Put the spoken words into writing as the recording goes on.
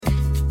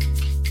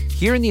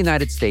Here in the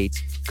United States,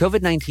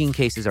 COVID-19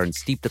 cases are in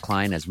steep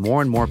decline as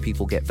more and more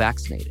people get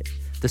vaccinated.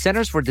 The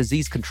Centers for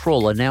Disease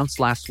Control announced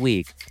last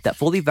week that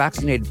fully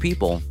vaccinated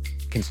people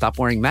can stop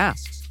wearing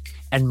masks.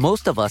 And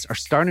most of us are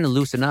starting to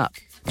loosen up,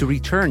 to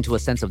return to a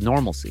sense of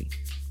normalcy.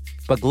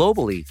 But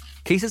globally,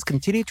 cases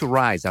continue to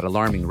rise at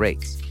alarming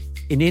rates.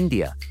 In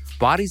India,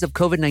 bodies of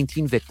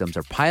COVID-19 victims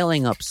are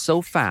piling up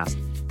so fast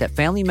that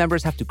family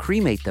members have to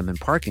cremate them in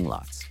parking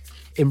lots.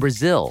 In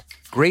Brazil,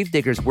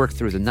 gravediggers work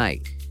through the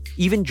night.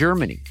 Even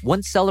Germany,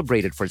 once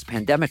celebrated for its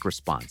pandemic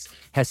response,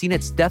 has seen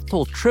its death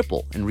toll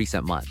triple in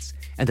recent months,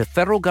 and the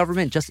federal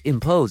government just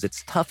imposed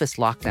its toughest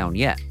lockdown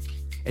yet.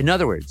 In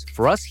other words,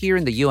 for us here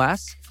in the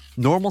U.S.,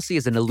 normalcy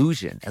is an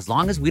illusion as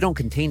long as we don't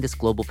contain this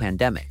global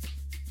pandemic.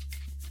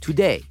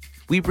 Today,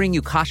 we bring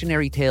you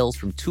cautionary tales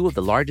from two of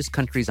the largest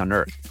countries on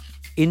Earth,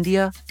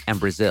 India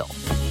and Brazil.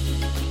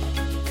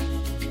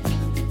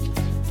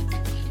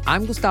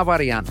 I'm Gustavo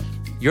Arellano.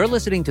 You're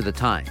listening to The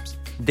Times,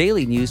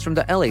 daily news from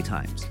the LA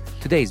Times.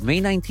 Today's May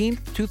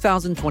 19th,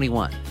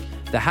 2021.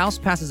 The House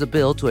passes a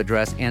bill to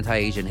address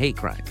anti-Asian hate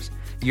crimes.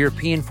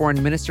 European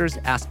foreign ministers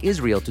ask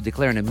Israel to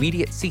declare an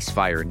immediate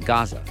ceasefire in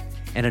Gaza.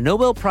 And a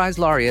Nobel Prize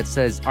laureate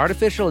says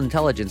artificial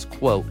intelligence,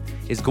 quote,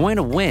 is going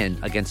to win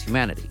against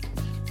humanity.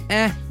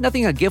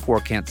 Nothing a gift war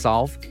can't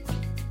solve.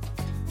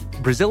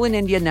 Brazil and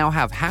India now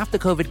have half the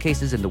COVID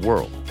cases in the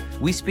world.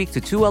 We speak to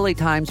two LA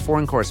Times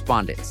foreign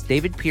correspondents,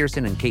 David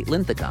Pearson and Kate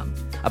Linthicum,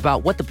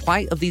 about what the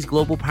plight of these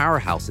global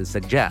powerhouses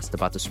suggest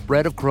about the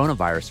spread of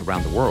coronavirus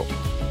around the world.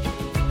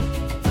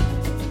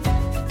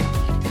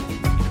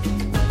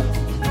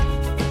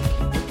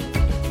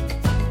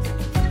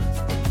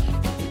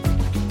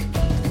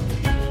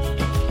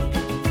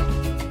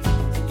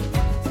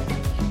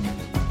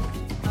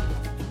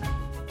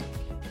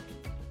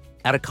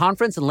 At a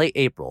conference in late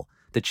April,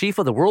 the chief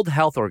of the World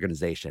Health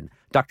Organization,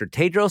 Dr.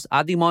 Tedros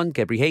Adhanom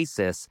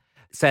Ghebreyesus,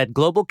 said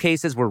global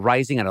cases were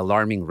rising at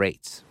alarming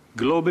rates.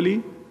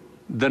 Globally,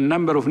 the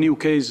number of new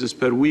cases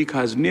per week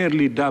has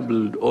nearly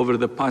doubled over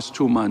the past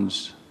 2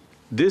 months.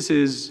 This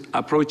is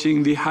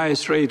approaching the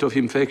highest rate of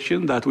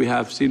infection that we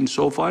have seen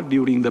so far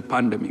during the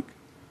pandemic.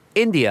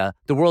 India,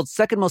 the world's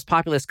second most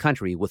populous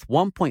country with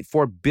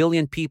 1.4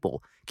 billion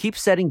people,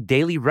 keeps setting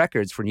daily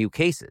records for new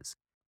cases.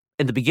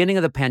 In the beginning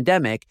of the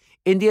pandemic,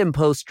 India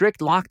imposed strict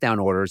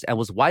lockdown orders and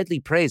was widely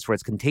praised for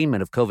its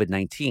containment of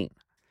COVID-19.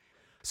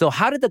 So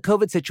how did the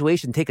COVID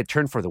situation take a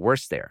turn for the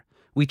worse there?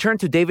 We turn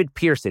to David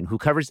Pearson, who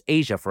covers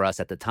Asia for us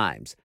at The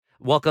Times.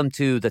 Welcome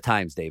to The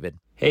Times, David.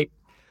 Hey.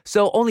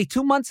 So only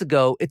 2 months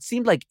ago, it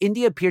seemed like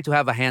India appeared to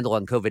have a handle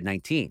on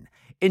COVID-19.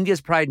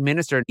 India's prime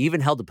minister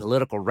even held a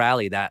political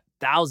rally that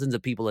thousands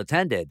of people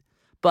attended.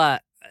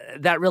 But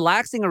that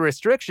relaxing of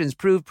restrictions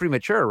proved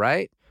premature,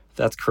 right?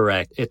 That's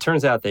correct. It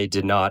turns out they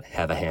did not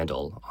have a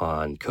handle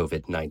on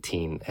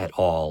COVID-19 at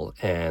all,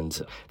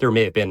 and there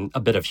may have been a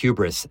bit of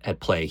hubris at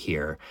play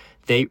here.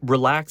 They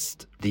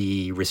relaxed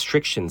the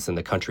restrictions in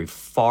the country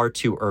far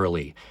too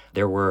early.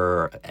 There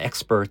were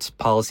experts,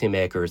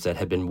 policymakers that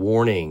had been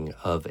warning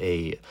of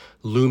a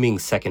looming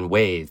second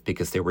wave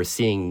because they were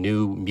seeing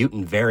new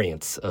mutant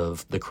variants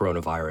of the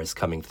coronavirus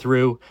coming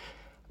through.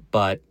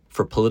 But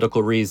for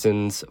political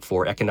reasons,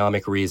 for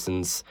economic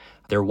reasons,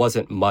 there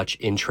wasn't much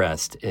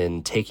interest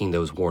in taking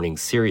those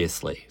warnings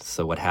seriously.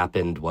 So what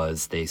happened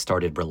was they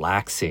started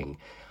relaxing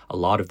a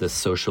lot of the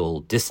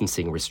social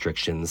distancing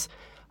restrictions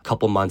a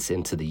couple months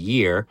into the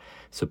year.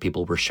 So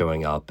people were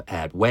showing up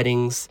at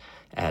weddings,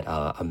 at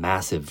a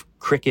massive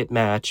cricket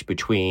match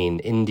between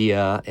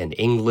India and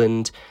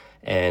England,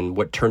 and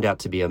what turned out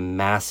to be a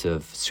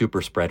massive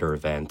super spreader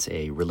event,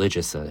 a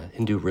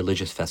Hindu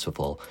religious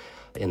festival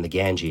in the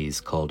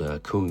Ganges called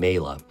Kumbh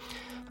Mela,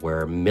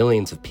 where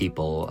millions of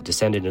people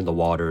descended into the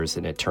waters,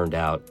 and it turned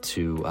out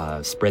to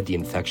spread the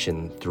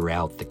infection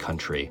throughout the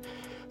country.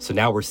 So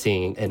now we're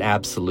seeing an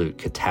absolute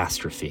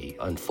catastrophe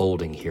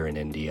unfolding here in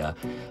India.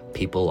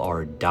 People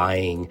are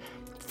dying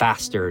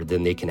faster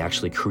than they can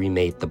actually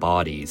cremate the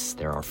bodies.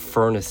 There are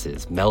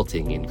furnaces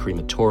melting in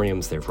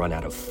crematoriums. They've run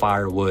out of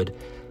firewood.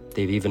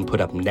 They've even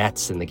put up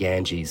nets in the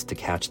Ganges to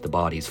catch the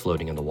bodies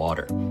floating in the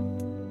water.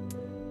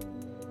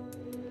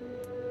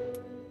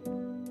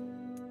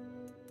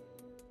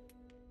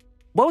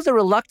 What was the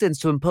reluctance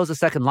to impose a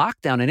second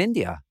lockdown in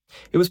India?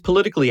 It was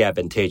politically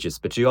advantageous,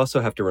 but you also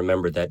have to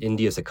remember that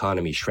India's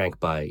economy shrank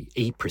by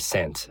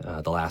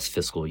 8% the last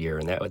fiscal year,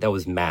 and that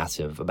was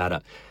massive.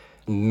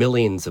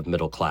 Millions of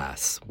middle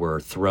class were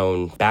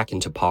thrown back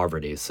into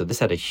poverty. So this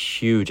had a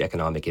huge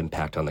economic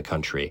impact on the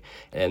country.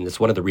 And it's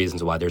one of the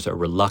reasons why there's a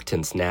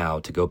reluctance now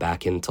to go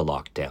back into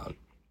lockdown.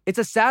 It's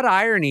a sad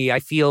irony, I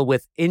feel,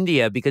 with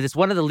India because it's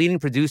one of the leading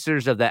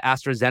producers of the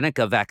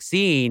AstraZeneca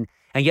vaccine,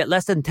 and yet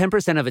less than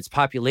 10% of its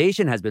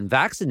population has been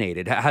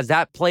vaccinated. Has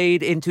that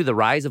played into the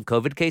rise of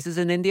COVID cases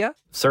in India?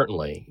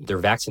 Certainly. Their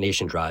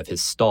vaccination drive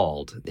has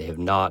stalled. They have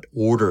not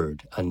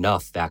ordered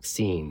enough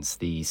vaccines.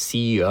 The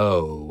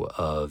CEO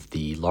of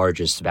the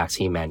largest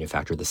vaccine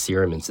manufacturer, the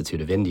Serum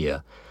Institute of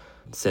India,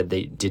 said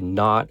they did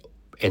not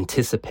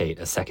anticipate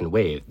a second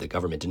wave. The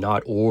government did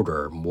not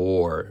order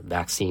more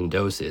vaccine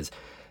doses.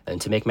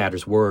 And to make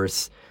matters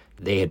worse,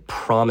 they had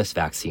promised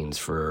vaccines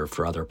for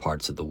other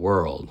parts of the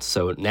world.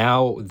 So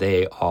now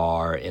they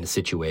are in a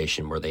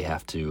situation where they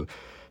have to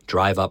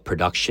drive up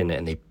production,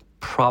 and they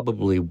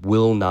probably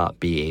will not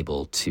be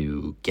able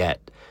to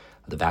get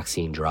the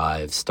vaccine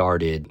drive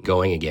started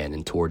going again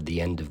and toward the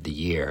end of the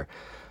year.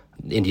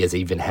 India's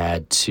even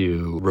had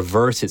to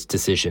reverse its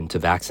decision to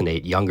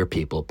vaccinate younger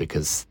people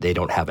because they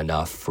don't have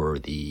enough for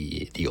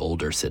the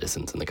older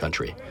citizens in the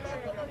country.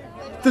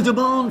 The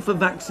demand for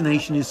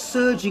vaccination is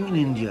surging in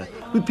India,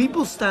 with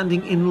people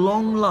standing in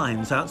long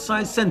lines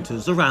outside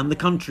centres around the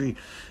country.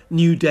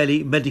 New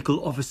Delhi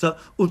Medical Officer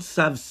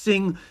Utsav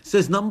Singh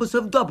says numbers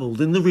have doubled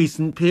in the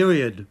recent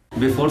period.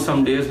 Before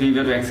some days we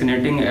were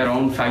vaccinating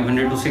around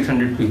 500 to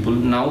 600 people.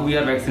 Now we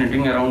are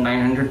vaccinating around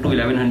 900 to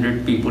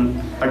 1100 people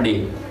a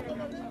day.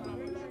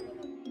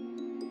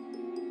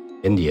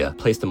 India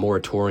placed a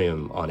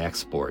moratorium on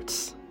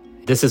exports.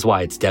 This is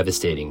why it's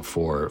devastating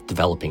for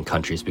developing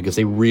countries, because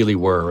they really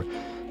were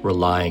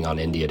relying on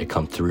India to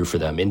come through for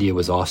them. India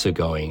was also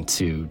going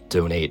to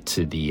donate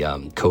to the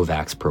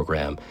COVAX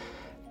program.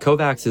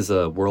 COVAX is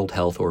a World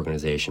Health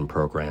Organization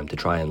program to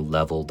try and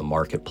level the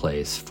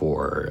marketplace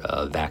for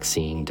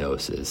vaccine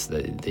doses.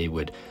 They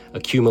would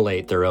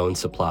accumulate their own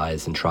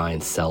supplies and try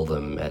and sell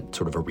them at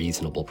sort of a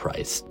reasonable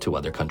price to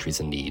other countries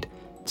in need.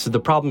 So the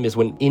problem is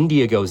when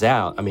India goes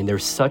out, I mean,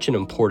 there's such an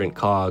important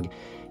cog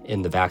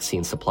in the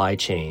vaccine supply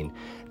chain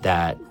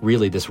that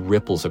really this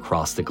ripples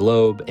across the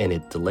globe, and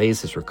it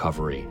delays this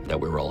recovery that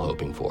we were all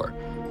hoping for.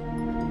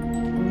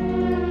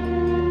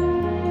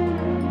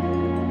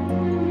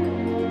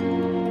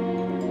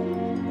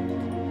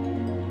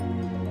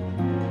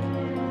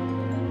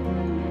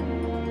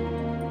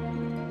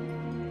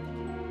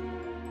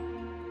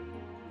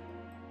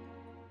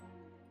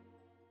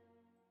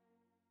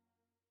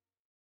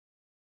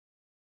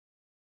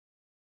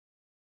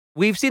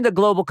 We've seen the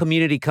global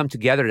community come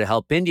together to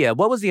help India.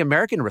 What was the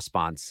American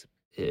response?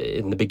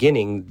 In the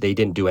beginning, they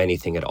didn't do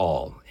anything at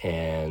all.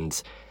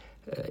 And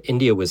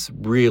India was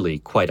really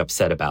quite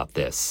upset about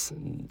this.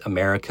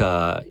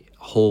 America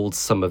holds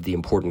some of the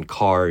important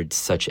cards,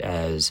 such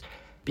as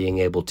being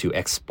able to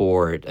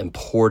export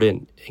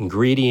important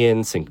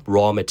ingredients and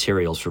raw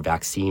materials for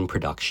vaccine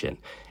production.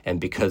 And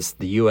because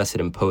the U.S.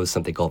 had imposed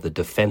something called the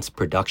Defense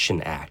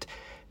Production Act,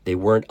 they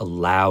weren't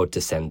allowed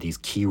to send these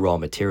key raw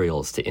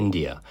materials to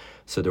India.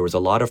 So there was a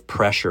lot of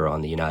pressure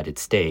on the United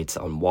States,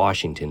 on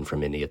Washington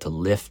from India, to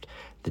lift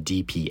the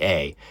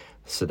DPA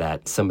so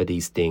that some of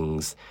these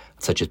things,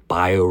 such as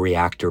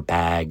bioreactor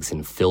bags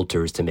and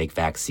filters to make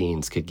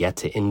vaccines, could get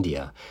to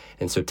India.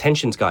 And so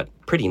tensions got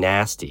pretty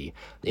nasty.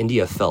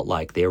 India felt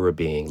like they were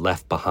being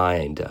left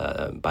behind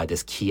by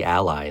this key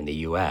ally in the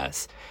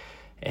U.S.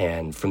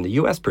 And from the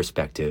U.S.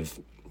 perspective,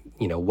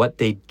 you know, what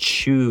they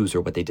choose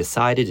or what they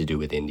decided to do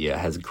with India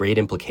has great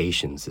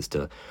implications as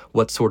to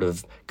what sort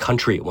of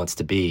country it wants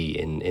to be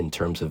in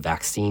terms of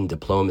vaccine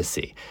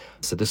diplomacy.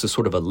 So this is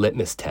sort of a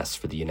litmus test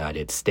for the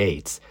United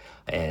States.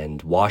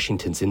 And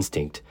Washington's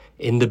instinct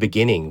in the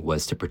beginning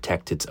was to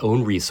protect its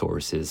own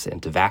resources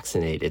and to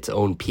vaccinate its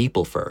own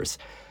people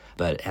first,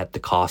 but at the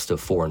cost of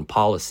foreign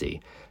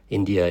policy.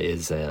 India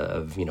is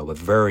a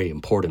very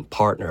important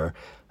partner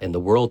in the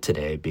world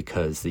today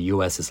because the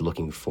U.S. is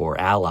looking for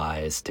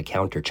allies to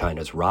counter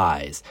China's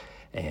rise.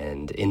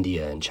 And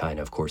India and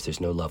China, of course,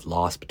 there's no love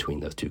lost between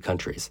those two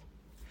countries.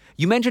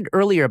 You mentioned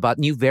earlier about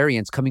new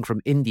variants coming from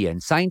India,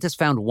 and scientists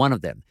found one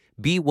of them,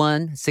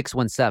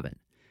 B.1.617.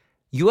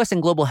 U.S.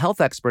 and global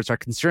health experts are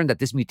concerned that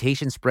this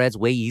mutation spreads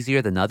way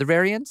easier than other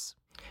variants?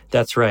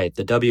 That's right.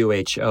 The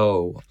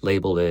WHO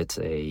labeled it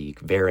a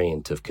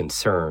variant of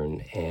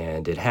concern,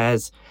 and it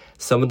has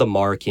some of the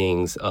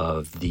markings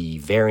of the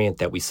variant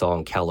that we saw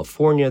in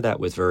California that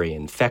was very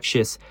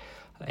infectious,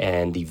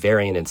 and the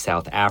variant in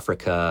South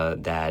Africa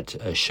that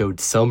showed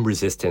some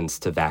resistance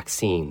to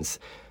vaccines.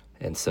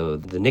 And so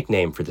the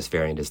nickname for this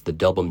variant is the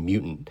double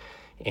mutant,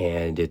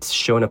 and it's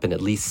shown up in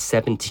at least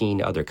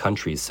 17 other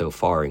countries so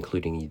far,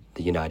 including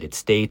the United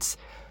States.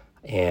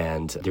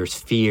 And there's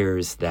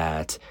fears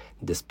that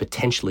this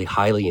potentially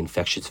highly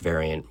infectious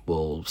variant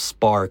will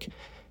spark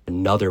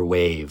another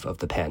wave of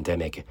the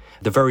pandemic. At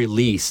the very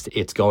least,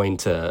 it's going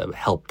to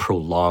help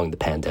prolong the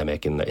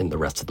pandemic in the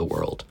rest of the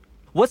world.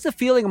 What's the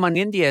feeling among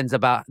Indians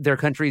about their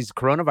country's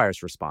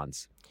coronavirus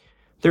response?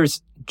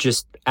 There's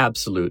just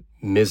absolute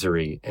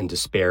misery and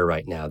despair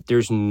right now.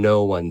 There's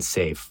no one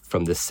safe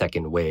from this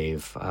second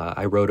wave.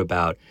 I wrote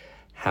about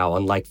how,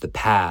 unlike the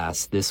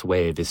past, this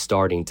wave is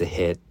starting to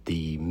hit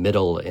the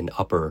middle and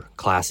upper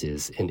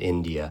classes in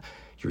India.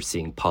 You're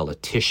seeing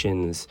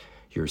politicians,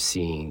 you're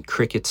seeing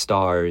cricket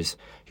stars,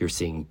 you're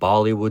seeing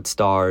Bollywood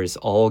stars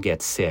all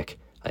get sick,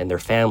 and their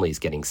families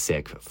getting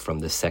sick from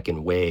the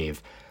second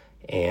wave.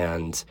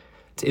 And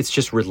it's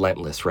just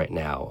relentless right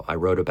now. I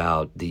wrote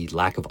about the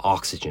lack of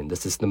oxygen.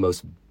 This is the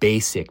most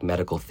basic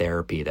medical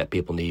therapy that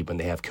people need when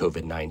they have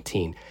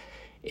COVID-19.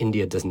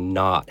 India does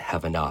not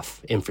have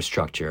enough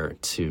infrastructure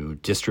to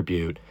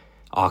distribute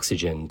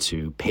oxygen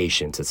to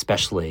patients,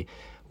 especially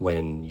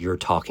when you're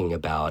talking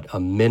about a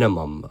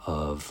minimum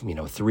of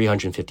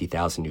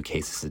 350,000 new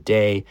cases a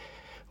day.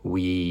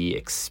 We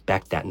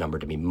expect that number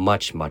to be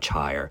much, much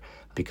higher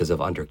because of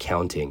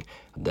undercounting.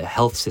 The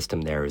health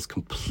system there is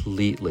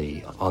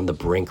completely on the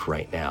brink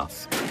right now.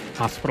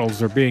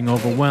 Hospitals are being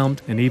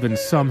overwhelmed, and even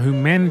some who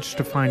manage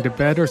to find a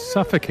bed are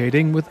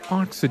suffocating with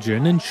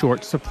oxygen in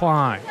short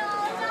supply.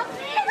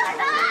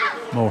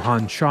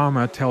 Mohan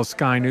Sharma tells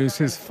Sky News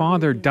his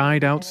father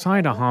died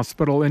outside a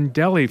hospital in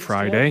Delhi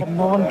Friday.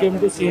 No one came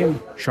to see him.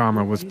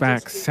 Sharma was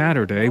back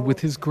Saturday with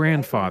his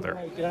grandfather.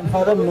 My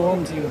grandfather, no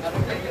one seen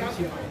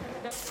him.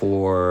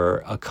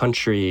 For a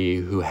country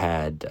who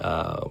had,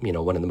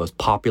 one of the most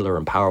popular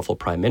and powerful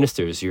prime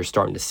ministers, you're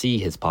starting to see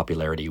his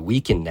popularity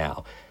weaken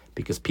now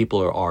because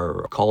people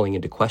are calling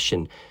into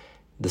question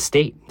the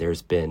state.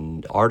 There's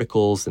been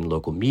articles in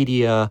local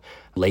media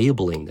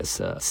labeling this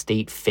a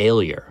state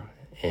failure.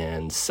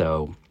 And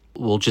so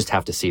we'll just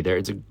have to see.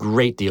 There's a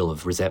great deal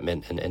of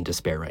resentment and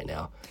despair right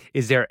now.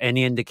 Is there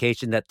any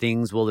indication that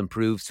things will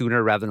improve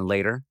sooner rather than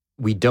later?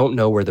 We don't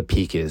know where the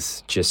peak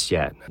is just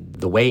yet.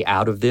 The way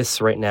out of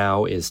this right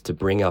now is to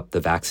bring up the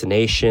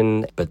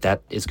vaccination, but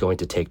that is going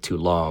to take too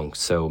long.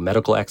 So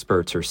medical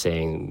experts are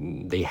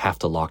saying they have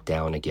to lock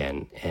down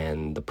again.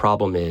 And the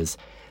problem is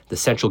the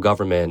central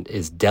government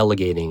is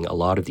delegating a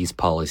lot of these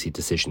policy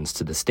decisions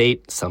to the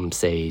state. Some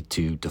say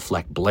to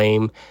deflect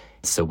blame.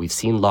 So we've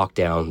seen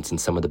lockdowns in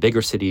some of the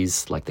bigger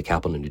cities like the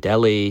capital, New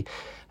Delhi,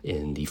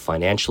 in the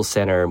financial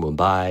center,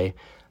 Mumbai.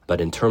 But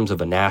in terms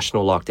of a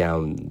national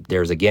lockdown,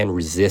 there's again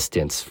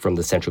resistance from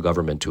the central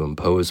government to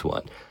impose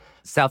one.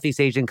 Southeast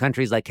Asian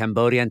countries like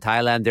Cambodia and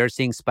Thailand, they're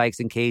seeing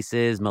spikes in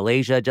cases.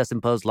 Malaysia just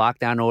imposed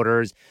lockdown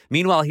orders.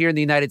 Meanwhile, here in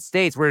the United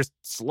States, we're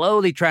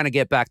slowly trying to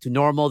get back to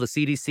normal. The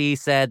CDC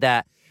said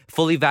that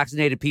fully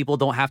vaccinated people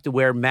don't have to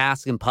wear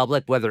masks in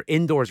public, whether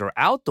indoors or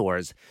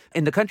outdoors.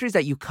 In the countries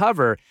that you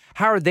cover,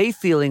 how are they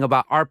feeling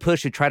about our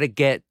push to try to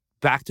get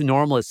back to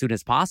normal as soon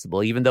as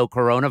possible, even though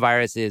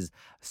coronavirus is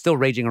still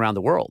raging around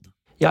the world?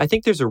 Yeah, I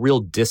think there's a real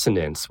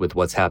dissonance with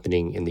what's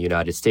happening in the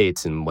United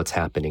States and what's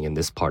happening in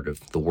this part of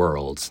the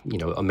world. You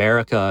know,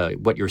 America,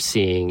 what you're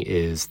seeing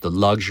is the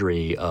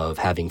luxury of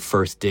having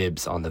first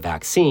dibs on the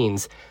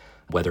vaccines,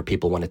 whether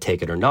people want to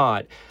take it or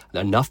not.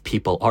 Enough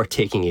people are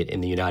taking it in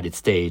the United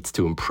States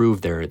to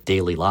improve their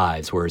daily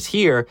lives, whereas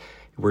here,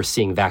 we're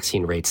seeing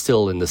vaccine rates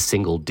still in the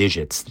single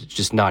digits. It's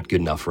just not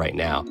good enough right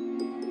now.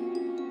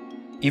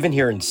 Even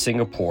here in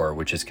Singapore,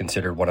 which is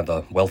considered one of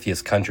the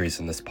wealthiest countries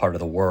in this part of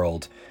the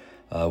world,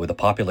 with a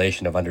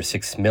population of under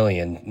 6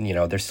 million,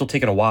 they're still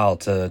taking a while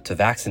to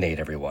vaccinate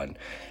everyone.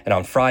 And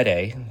on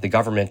Friday, the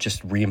government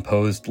just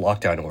reimposed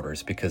lockdown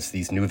orders because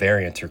these new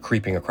variants are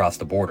creeping across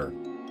the border.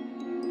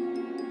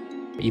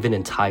 Even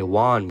in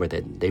Taiwan, where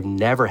they've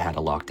never had a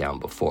lockdown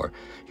before,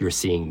 you're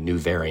seeing new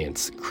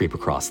variants creep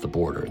across the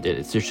border.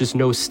 There's just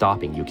no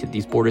stopping.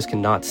 These borders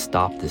cannot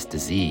stop this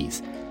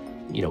disease.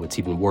 It's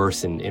even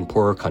worse in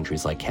poorer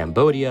countries like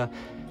Cambodia,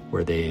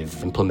 where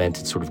they've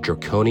implemented sort of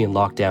draconian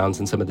lockdowns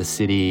in some of the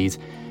cities.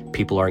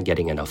 People aren't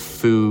getting enough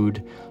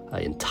food.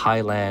 In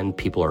Thailand,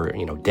 people are,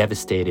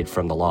 devastated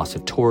from the loss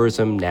of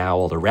tourism. Now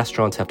all the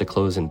restaurants have to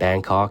close in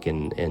Bangkok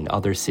and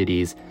other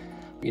cities.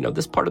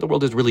 This part of the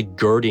world is really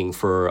girding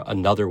for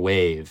another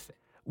wave.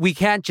 We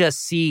can't just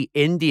see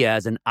India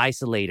as an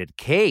isolated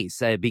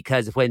case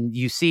because when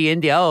you see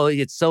India,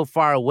 it's so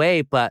far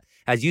away. But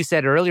as you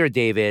said earlier,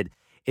 David,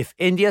 if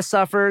India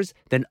suffers,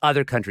 then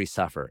other countries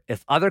suffer.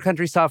 If other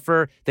countries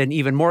suffer, then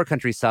even more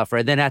countries suffer.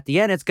 And then at the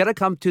end, it's going to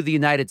come to the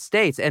United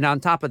States. And on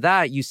top of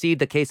that, you see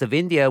the case of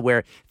India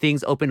where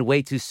things opened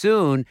way too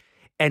soon.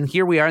 And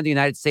here we are in the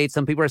United States.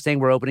 Some people are saying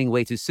we're opening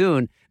way too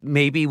soon.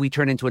 Maybe we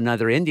turn into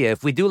another India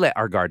if we do let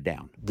our guard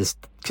down. This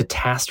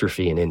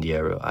catastrophe in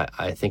India,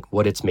 I think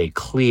what it's made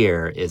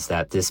clear is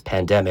that this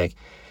pandemic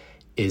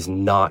is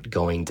not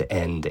going to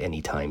end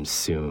anytime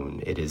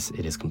soon. It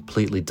is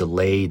completely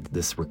delayed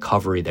this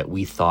recovery that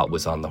we thought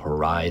was on the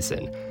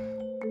horizon.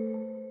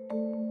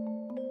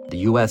 The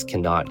U.S.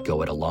 cannot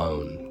go it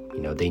alone.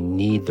 They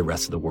need the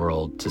rest of the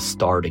world to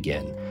start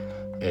again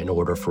in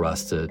order for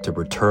us to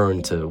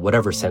return to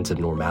whatever sense of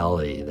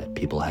normality that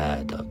people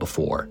had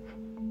before.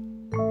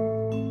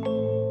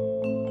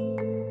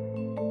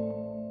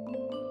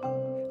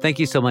 Thank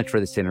you so much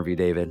for this interview,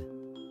 David.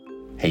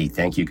 Hey,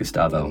 thank you,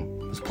 Gustavo.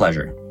 It was a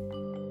pleasure.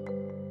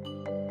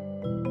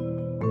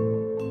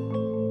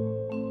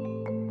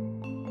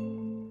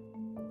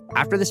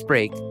 After this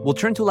break, we'll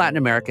turn to Latin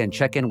America and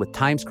check in with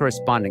Times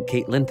correspondent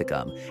Kate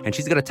Linthicum, and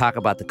she's going to talk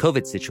about the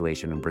COVID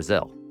situation in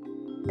Brazil.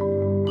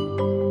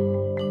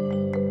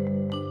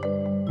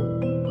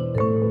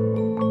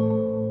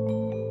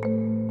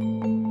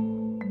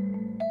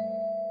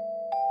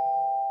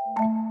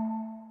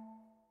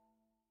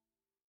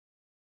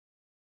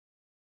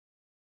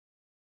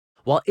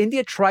 While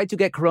India tried to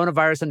get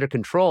coronavirus under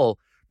control,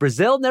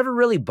 Brazil never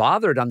really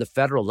bothered on the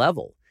federal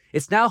level.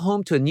 It's now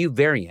home to a new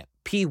variant,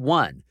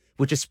 P1,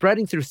 which is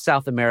spreading through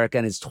South America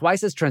and is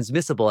twice as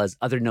transmissible as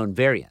other known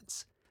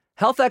variants.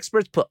 Health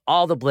experts put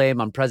all the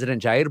blame on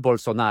President Jair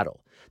Bolsonaro.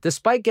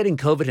 Despite getting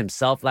COVID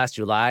himself last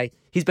July,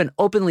 he's been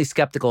openly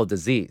skeptical of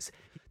disease.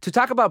 To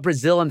talk about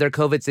Brazil and their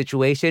COVID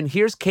situation,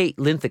 here's Kate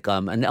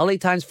Linthicum, an LA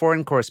Times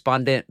foreign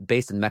correspondent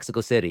based in Mexico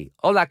City.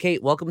 Hola,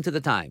 Kate. Welcome to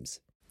the Times.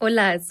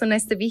 Hola. It's so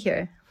nice to be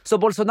here. So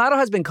Bolsonaro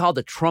has been called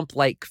a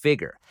Trump-like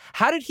figure.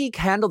 How did he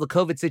handle the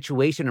COVID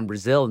situation in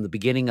Brazil in the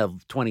beginning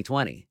of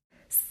 2020?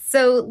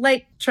 So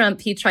like Trump,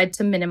 he tried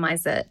to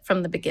minimize it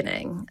from the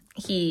beginning.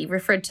 He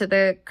referred to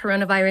the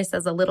coronavirus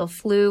as a little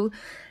flu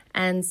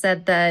and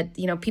said that,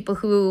 people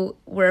who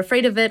were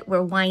afraid of it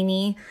were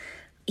whiny.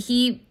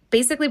 He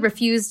basically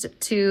refused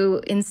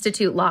to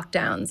institute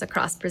lockdowns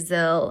across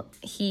Brazil.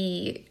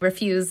 He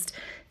refused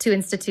to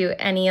institute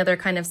any other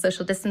kind of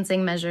social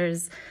distancing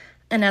measures.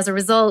 And as a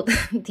result,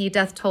 the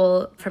death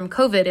toll from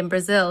COVID in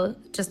Brazil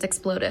just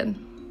exploded.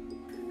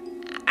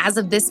 As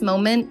of this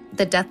moment,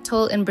 the death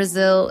toll in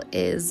Brazil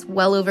is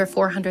well over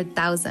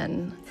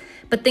 400,000.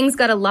 But things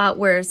got a lot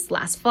worse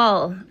last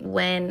fall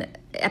when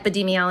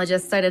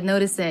epidemiologists started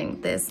noticing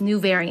this new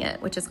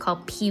variant, which is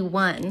called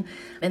P1,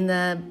 in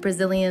the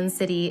Brazilian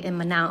city in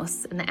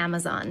Manaus in the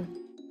Amazon.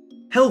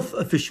 Health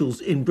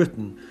officials in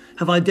Britain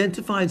have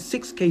identified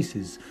 6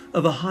 cases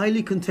of a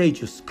highly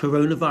contagious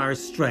coronavirus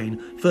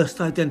strain first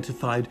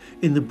identified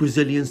in the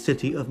Brazilian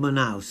city of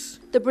Manaus.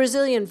 The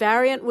Brazilian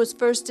variant was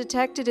first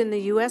detected in the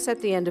U.S.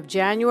 at the end of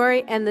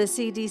January, and the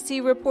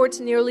CDC reports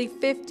nearly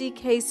 50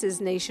 cases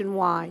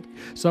nationwide.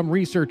 Some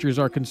researchers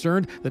are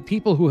concerned that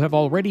people who have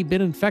already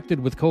been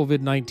infected with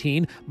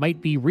COVID-19 might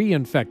be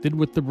reinfected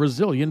with the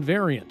Brazilian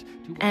variant.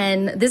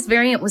 And this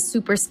variant was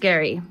super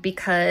scary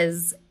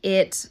because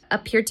it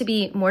appeared to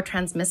be more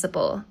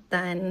transmissible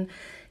than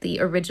the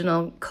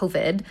original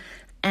COVID.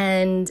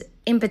 And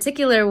in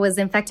particular was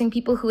infecting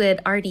people who had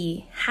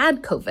already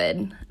had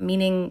COVID,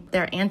 meaning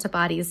their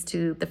antibodies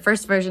to the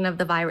first version of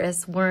the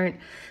virus weren't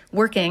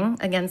working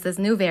against this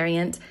new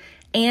variant,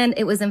 and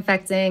it was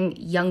infecting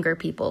younger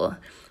people.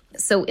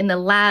 So in the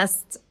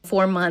last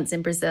 4 months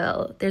in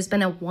Brazil, there's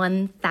been a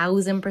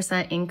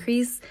 1,000%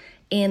 increase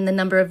in the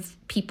number of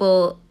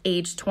people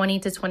aged 20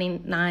 to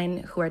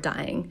 29 who are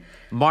dying.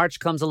 March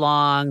comes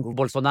along.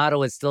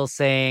 Bolsonaro is still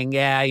saying,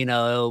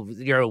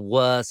 you're a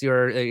wuss,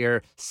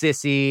 you're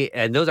sissy.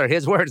 And those are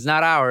his words,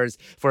 not ours,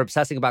 for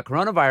obsessing about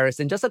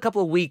coronavirus. And just a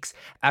couple of weeks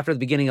after the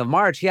beginning of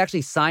March, he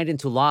actually signed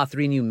into law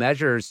 3 new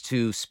measures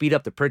to speed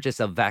up the purchase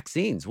of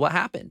vaccines. What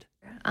happened?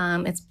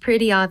 It's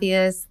pretty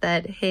obvious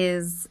that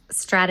his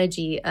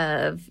strategy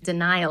of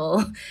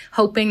denial,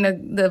 hoping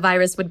the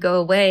virus would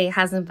go away,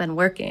 hasn't been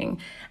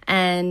working.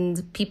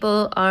 And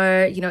people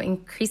are,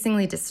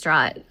 increasingly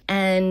distraught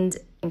and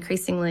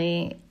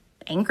increasingly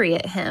angry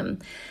at him.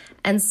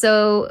 And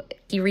so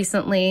he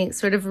recently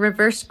sort of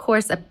reversed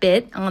course a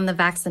bit on the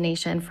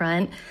vaccination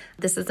front.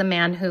 This is a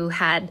man who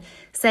had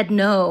said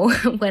no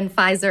when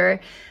Pfizer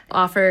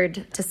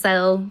offered to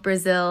sell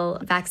Brazil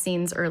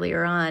vaccines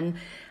earlier on.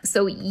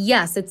 So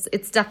yes,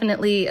 it's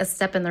definitely a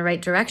step in the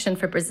right direction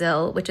for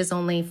Brazil, which is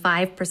only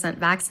 5%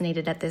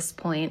 vaccinated at this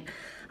point.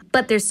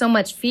 But there's so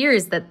much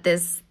fears that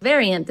this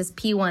variant, this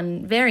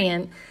P1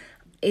 variant,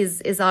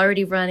 is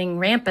already running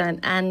rampant,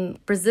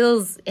 and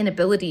Brazil's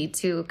inability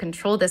to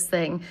control this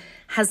thing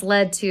has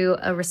led to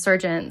a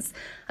resurgence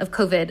of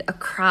COVID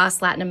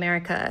across Latin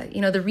America.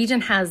 The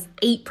region has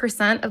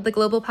 8% of the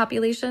global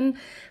population,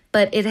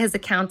 but it has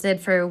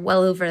accounted for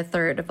well over a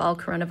third of all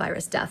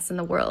coronavirus deaths in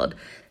the world.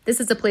 This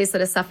is a place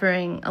that is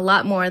suffering a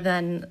lot more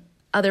than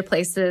other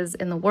places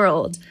in the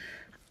world.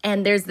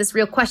 And there's this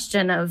real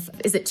question of,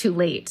 is it too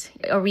late?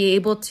 Are we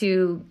able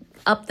to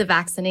up the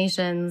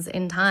vaccinations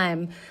in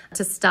time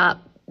to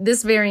stop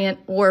this variant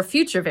or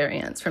future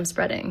variants from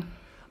spreading?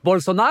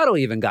 Bolsonaro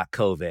even got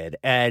COVID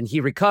and he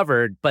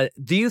recovered. But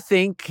do you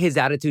think his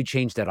attitude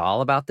changed at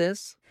all about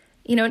this?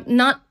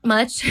 Not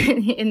much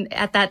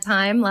at that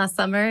time last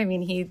summer. I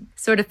mean, he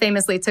sort of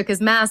famously took his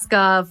mask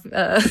off,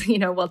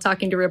 while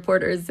talking to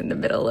reporters in the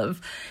middle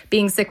of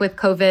being sick with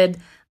COVID.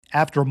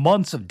 After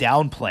months of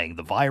downplaying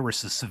the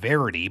virus's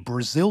severity,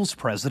 Brazil's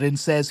president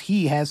says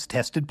he has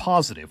tested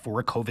positive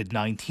for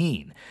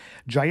COVID-19.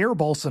 Jair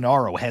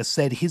Bolsonaro has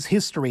said his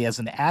history as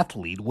an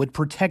athlete would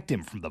protect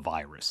him from the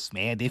virus,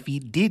 and if he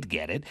did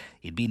get it,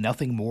 it'd be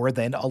nothing more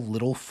than a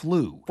little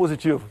flu.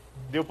 Positivo.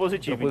 Deu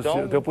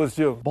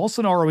positivo.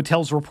 Bolsonaro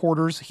tells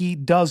reporters he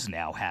does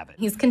now have it.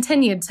 He's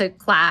continued to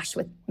clash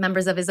with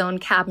members of his own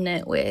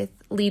cabinet, with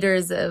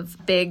leaders of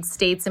big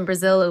states in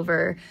Brazil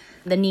over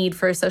the need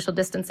for social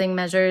distancing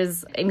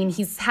measures. I mean,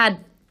 he's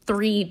had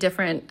 3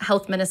 different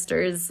health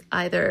ministers,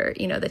 either,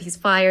 that he's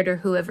fired or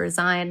who have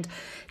resigned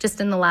just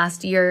in the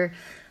last year.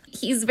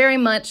 He's very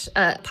much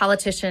a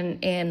politician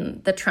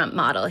in the Trump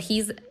model.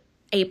 He's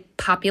a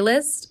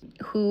populist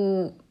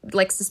who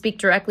likes to speak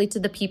directly to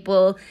the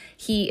people.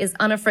 He is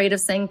unafraid of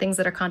saying things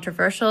that are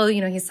controversial.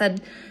 He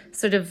said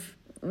sort of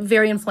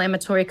very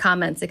inflammatory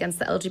comments against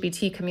the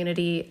LGBT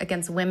community,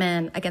 against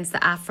women, against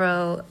the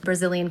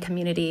Afro-Brazilian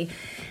community.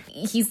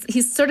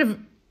 He's sort of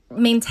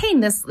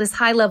maintained this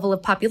high level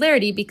of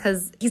popularity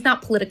because he's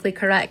not politically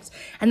correct.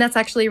 And that's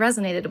actually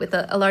resonated with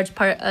a large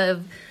part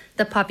of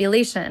the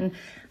population.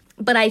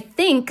 But I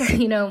think,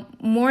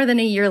 more than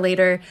a year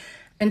later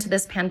into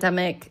this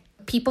pandemic,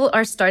 People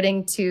are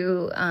starting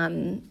to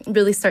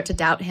really start to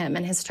doubt him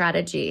and his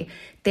strategy.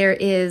 There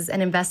is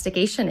an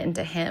investigation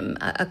into him,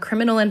 a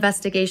criminal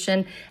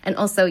investigation, and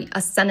also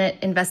a Senate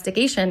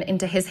investigation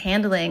into his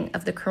handling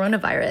of the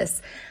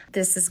coronavirus.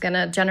 This is going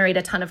to generate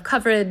a ton of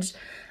coverage,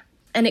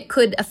 and it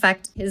could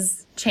affect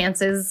his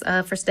chances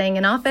for staying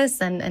in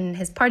office and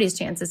his party's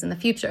chances in the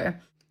future.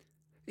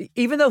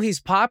 Even though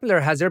he's popular,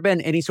 has there been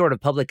any sort of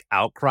public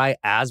outcry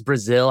as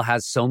Brazil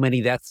has so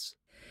many deaths?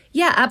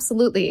 Yeah,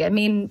 absolutely. I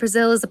mean,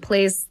 Brazil is a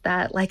place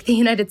that, like the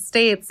United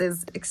States,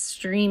 is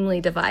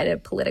extremely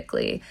divided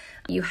politically.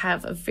 You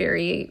have a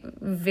very,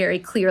 very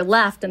clear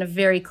left and a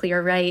very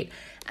clear right.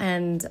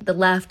 And the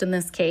left, in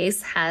this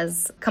case,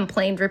 has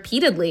complained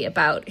repeatedly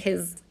about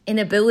his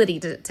inability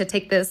to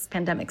take this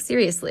pandemic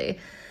seriously.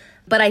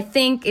 But I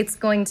think it's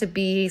going to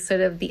be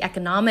sort of the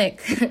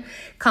economic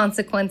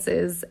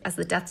consequences as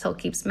the death toll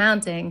keeps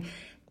mounting.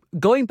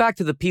 Going back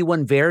to the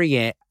P1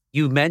 variant,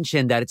 you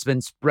mentioned that it's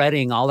been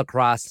spreading all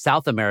across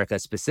South America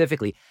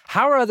specifically.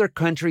 How are other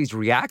countries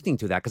reacting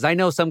to that? Because I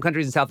know some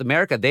countries in South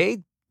America, they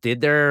did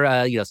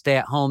their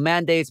stay-at-home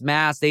mandates,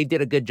 masks. They did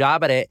a good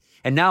job at it.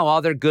 And now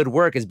all their good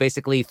work is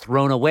basically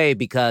thrown away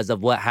because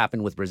of what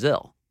happened with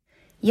Brazil.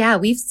 Yeah,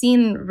 we've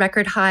seen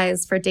record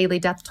highs for daily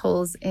death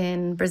tolls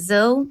in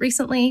Brazil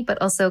recently,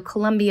 but also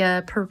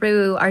Colombia,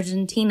 Peru,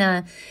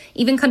 Argentina,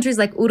 even countries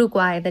like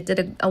Uruguay that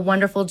did a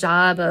wonderful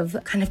job of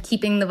kind of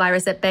keeping the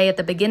virus at bay at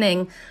the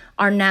beginning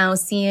are now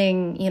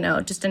seeing,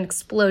 just an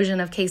explosion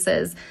of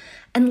cases.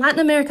 And Latin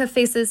America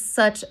faces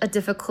such a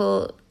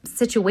difficult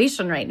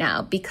situation right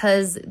now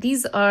because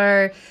these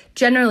are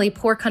generally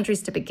poor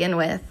countries to begin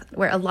with,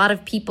 where a lot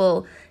of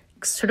people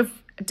sort of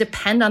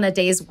depend on a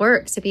day's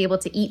work to be able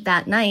to eat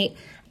that night.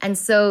 And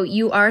so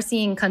you are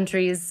seeing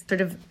countries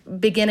sort of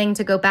beginning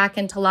to go back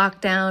into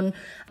lockdown.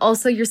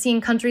 Also, you're seeing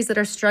countries that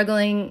are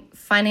struggling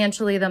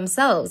financially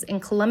themselves.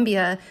 In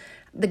Colombia,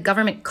 the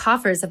government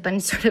coffers have been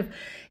sort of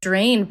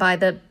drained by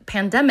the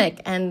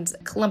pandemic, and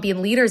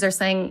Colombian leaders are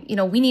saying,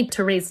 we need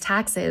to raise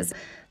taxes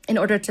in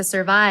order to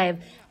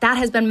survive. That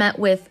has been met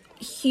with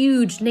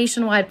huge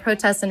nationwide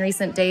protests in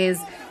recent days.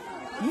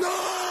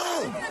 No!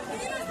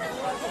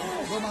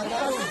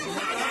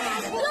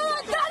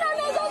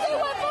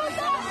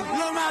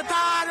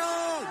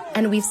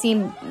 And we've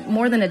seen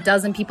more than a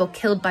dozen people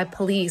killed by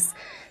police.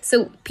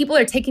 So people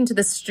are taking to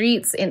the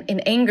streets in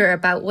anger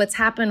about what's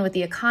happened with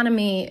the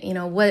economy,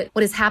 what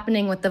is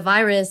happening with the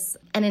virus.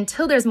 And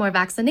until there's more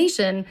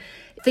vaccination,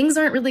 things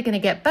aren't really going to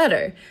get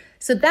better.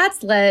 So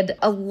that's led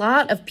a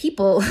lot of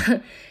people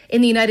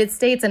in the United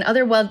States and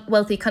other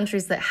wealthy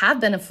countries that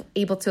have been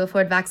able to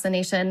afford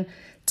vaccination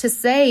to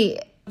say,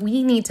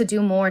 we need to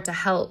do more to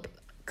help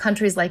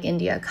countries like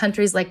India,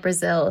 countries like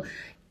Brazil,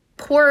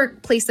 poor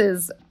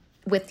places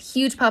with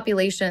huge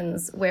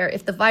populations where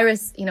if the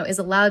virus, is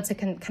allowed to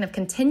kind of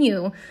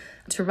continue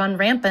to run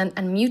rampant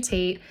and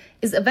mutate,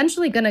 is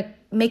eventually going to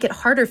make it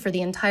harder for the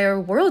entire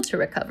world to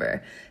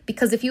recover.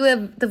 Because if you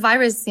have the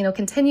virus,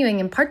 continuing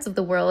in parts of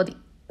the world,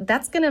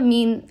 that's going to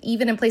mean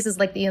even in places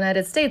like the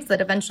United States that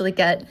eventually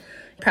get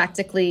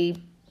practically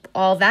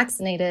all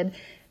vaccinated,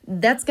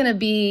 that's going to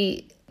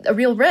be a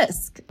real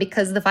risk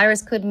because the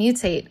virus could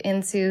mutate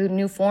into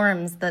new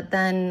forms that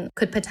then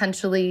could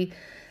potentially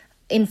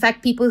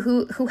infect people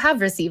who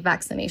have received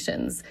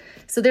vaccinations.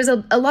 So there's a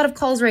lot of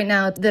calls right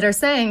now that are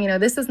saying,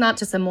 this is not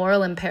just a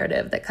moral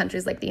imperative that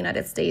countries like the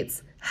United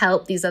States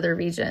help these other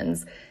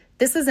regions.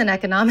 This is an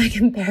economic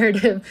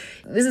imperative.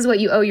 This is what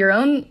you owe your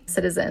own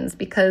citizens,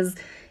 because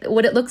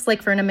what it looks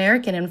like for an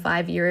American in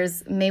 5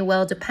 years may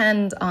well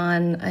depend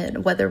on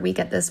whether we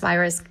get this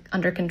virus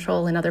under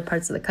control in other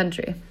parts of the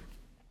country.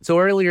 So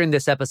earlier in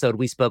this episode,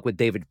 we spoke with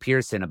David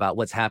Pearson about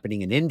what's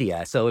happening in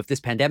India. So if this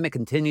pandemic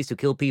continues to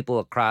kill people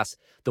across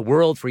the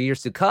world for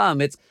years to come,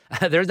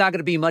 there's not going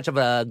to be much of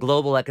a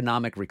global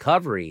economic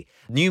recovery.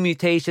 New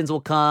mutations will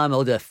come.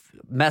 It'll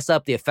mess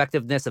up the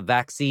effectiveness of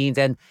vaccines.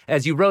 And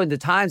as you wrote in the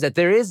Times, that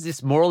there is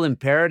this moral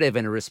imperative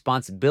and a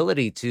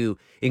responsibility to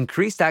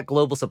increase that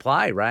global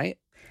supply, right?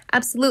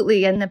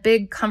 Absolutely. And the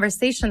big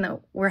conversation that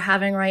we're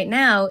having right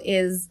now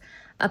is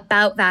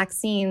about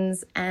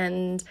vaccines,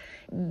 and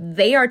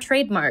they are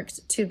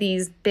trademarked to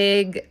these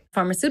big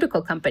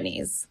pharmaceutical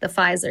companies, the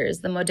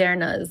Pfizers, the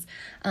Modernas,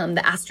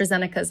 the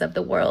AstraZenecas of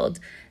the world.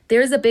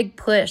 There's a big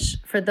push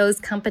for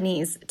those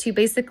companies to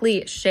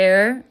basically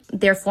share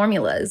their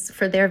formulas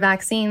for their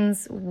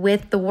vaccines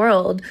with the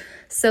world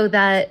so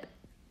that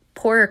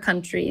poorer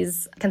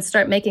countries can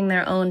start making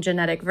their own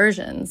genetic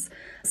versions.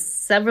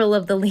 Several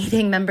of the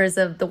leading members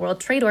of the World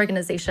Trade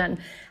Organization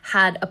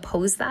had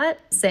opposed that,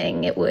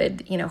 saying it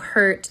would,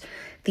 hurt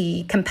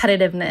the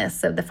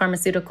competitiveness of the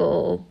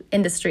pharmaceutical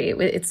industry.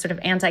 It's sort of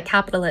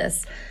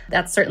anti-capitalist.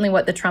 That's certainly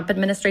what the Trump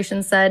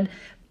administration said.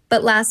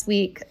 But last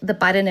week, the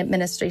Biden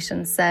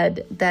administration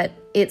said that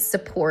it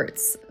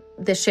supports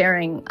the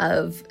sharing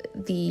of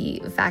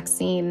the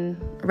vaccine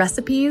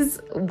recipes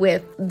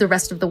with the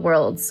rest of the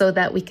world so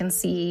that we can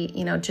see,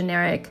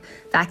 generic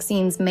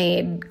vaccines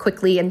made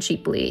quickly and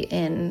cheaply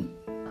in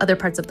other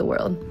parts of the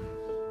world.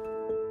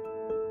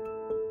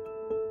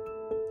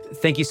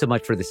 Thank you so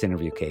much for this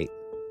interview, Kate.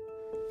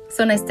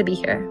 So nice to be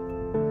here.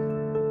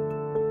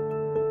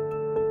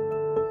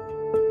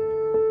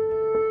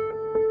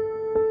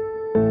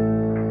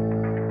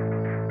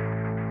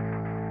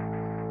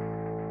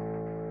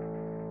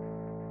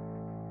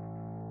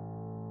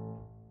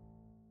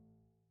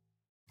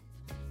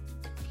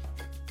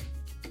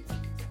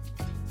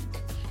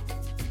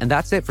 And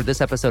that's it for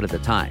this episode of The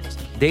Times,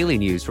 daily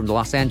news from the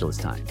Los Angeles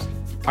Times.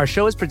 Our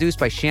show is produced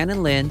by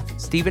Shannon Lin,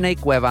 Stephen A.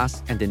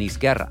 Cuevas, and Denise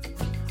Guerra.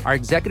 Our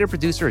executive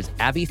producer is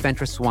Abby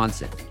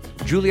Fentress-Swanson.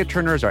 Julia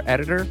Turner is our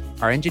editor,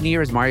 our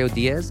engineer is Mario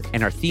Diaz,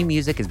 and our theme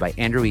music is by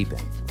Andrew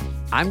Eapen.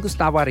 I'm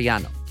Gustavo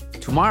Arellano.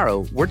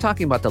 Tomorrow, we're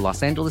talking about the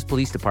Los Angeles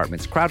Police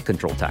Department's crowd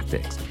control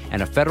tactics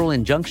and a federal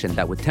injunction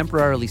that would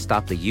temporarily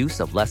stop the use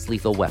of less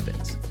lethal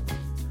weapons.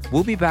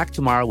 We'll be back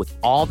tomorrow with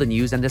all the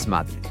news and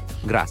desmadre.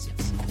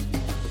 Gracias.